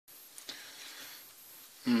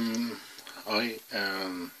Mm,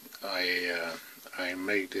 I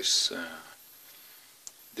made this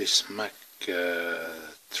this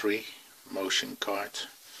Mach3 motion card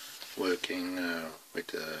working with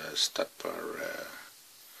the stepper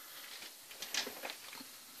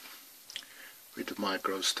with the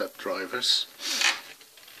micro step drivers.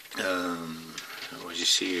 What you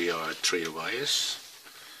see are 3 wires.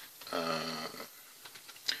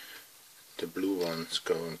 The blue ones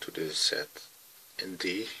going to the Z and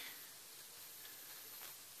D.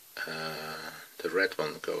 The red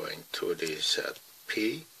one going to the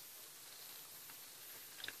ZP,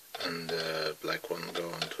 and the black one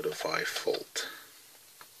going to the 5V.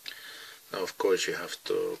 Now of course you have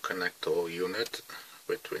to connect the whole unit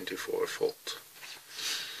with 24V.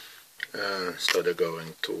 So they're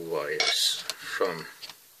going 2 wires from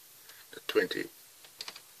the 22V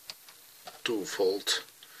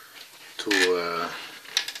to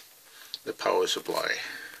the power supply.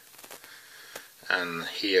 And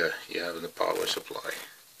here you have the power supply,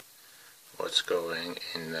 what's going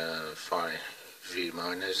in 5V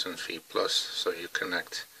minus and V plus, so you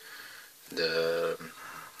connect the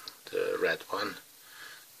red one,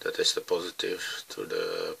 that is the positive, to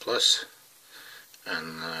the plus,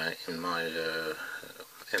 and in my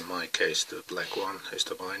case the black one is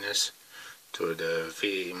the minus, to the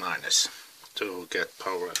V minus, to get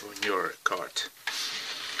power on your card.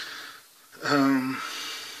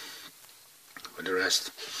 For the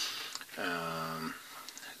rest,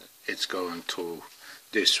 it's going to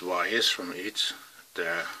these wires from each,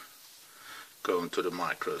 they're going to the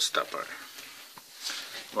micro stepper,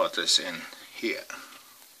 what is in here.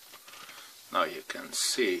 Now you can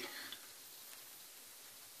see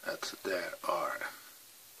that there are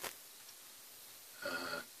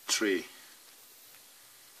 3, you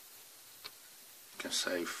can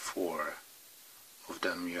say 4 of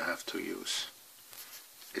them you have to use.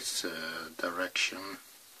 It's direction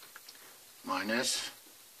minus,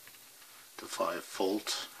 the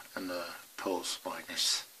 5V, and the pulse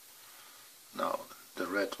minus. Now the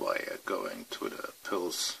red wire going to the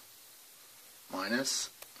pulse minus,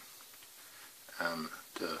 and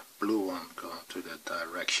the blue one going to the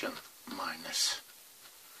direction minus.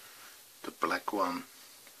 The black one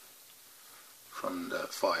from the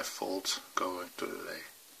 5V going to the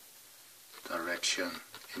direction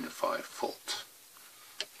in the 5V.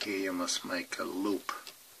 Here you must make a loop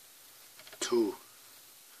to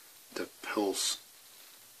the pulse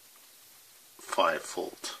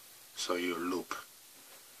 5V, so you loop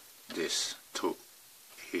this to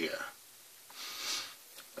here.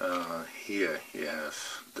 Here you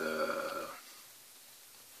have the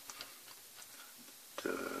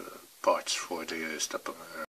parts for the stepper